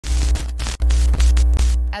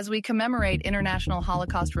As we commemorate International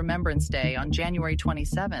Holocaust Remembrance Day on January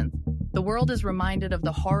 27th, the world is reminded of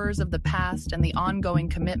the horrors of the past and the ongoing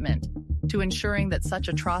commitment to ensuring that such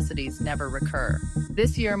atrocities never recur.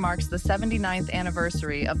 This year marks the 79th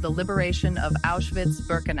anniversary of the liberation of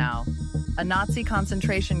Auschwitz-Birkenau, a Nazi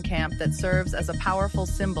concentration camp that serves as a powerful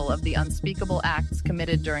symbol of the unspeakable acts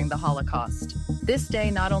committed during the Holocaust. This day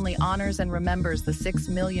not only honors and remembers the 6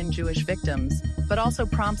 million Jewish victims, but also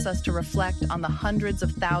prompts us to reflect on the hundreds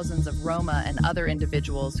of thousands of Roma and other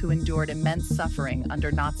individuals who endured immense suffering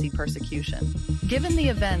under Nazi persecution. Given the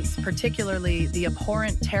events, particularly the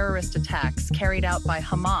abhorrent terrorist attacks carried out by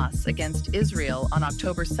Hamas against Israel on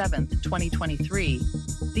October 7, 2023,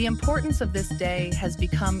 the importance of this day has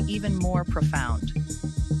become even more profound.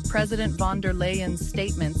 President von der Leyen's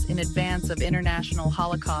statements in advance of International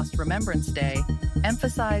Holocaust Remembrance Day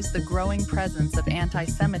emphasized the growing presence of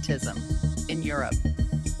anti-Semitism in Europe,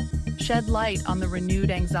 shed light on the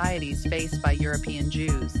renewed anxieties faced by European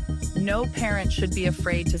Jews. No parent should be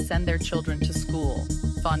afraid to send their children to school,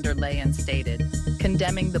 von der Leyen stated,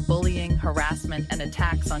 condemning the bullying, harassment, and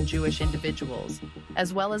attacks on Jewish individuals,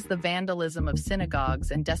 as well as the vandalism of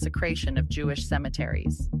synagogues and desecration of Jewish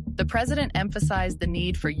cemeteries. The president emphasized the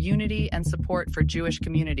need for unity and support for Jewish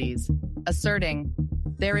communities, asserting,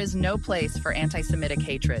 "There is no place for anti-Semitic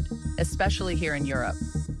hatred, especially here in Europe,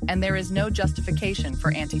 and there is no justification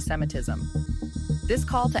for anti-Semitism." This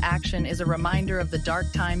call to action is a reminder of the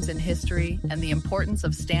dark times in history and the importance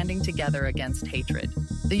of standing together against hatred.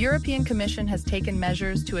 The European Commission has taken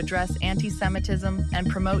measures to address anti-Semitism and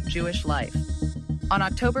promote Jewish life. On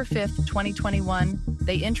October 5, 2021,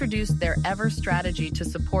 they introduced their EVER strategy to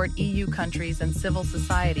support EU countries and civil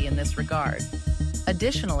society in this regard.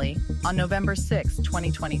 Additionally, on November 6,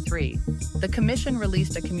 2023, the Commission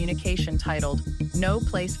released a communication titled No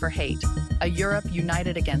Place for Hate, a Europe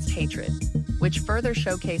United Against Hatred, which further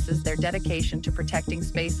showcases their dedication to protecting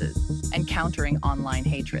spaces and countering online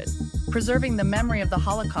hatred. Preserving the memory of the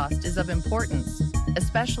Holocaust is of importance,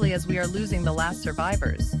 especially as we are losing the last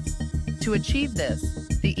survivors. To achieve this,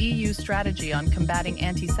 the EU strategy on combating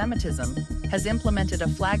anti-Semitism has implemented a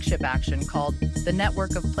flagship action called the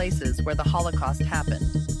Network of Places Where the Holocaust Happened.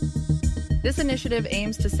 This initiative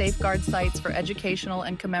aims to safeguard sites for educational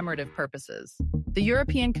and commemorative purposes. The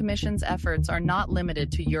European Commission's efforts are not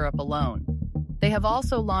limited to Europe alone. They have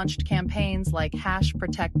also launched campaigns like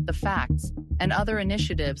 #ProtectTheFacts and other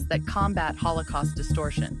initiatives that combat Holocaust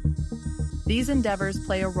distortion. These endeavors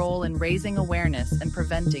play a role in raising awareness and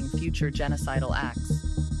preventing future genocidal acts.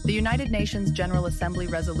 The United Nations General Assembly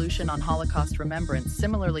Resolution on Holocaust Remembrance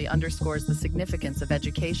similarly underscores the significance of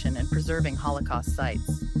education and preserving Holocaust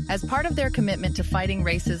sites. As part of their commitment to fighting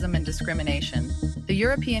racism and discrimination, the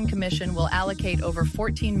European Commission will allocate over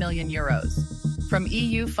 14 million euros from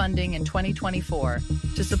EU funding in 2024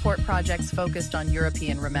 to support projects focused on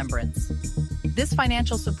European remembrance. This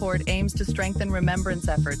financial support aims to strengthen remembrance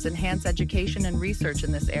efforts, enhance education and research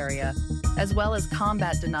in this area, as well as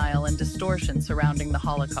combat denial and distortion surrounding the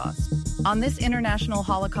Holocaust. On this International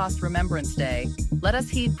Holocaust Remembrance Day, let us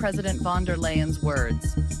heed President von der Leyen's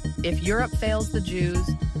words. "If Europe fails the Jews,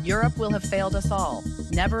 Europe will have failed us all.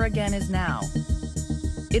 Never again is now."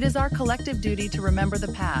 It is our collective duty to remember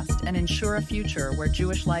the past and ensure a future where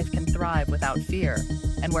Jewish life can thrive without fear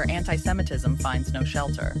and where anti-Semitism finds no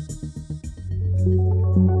shelter.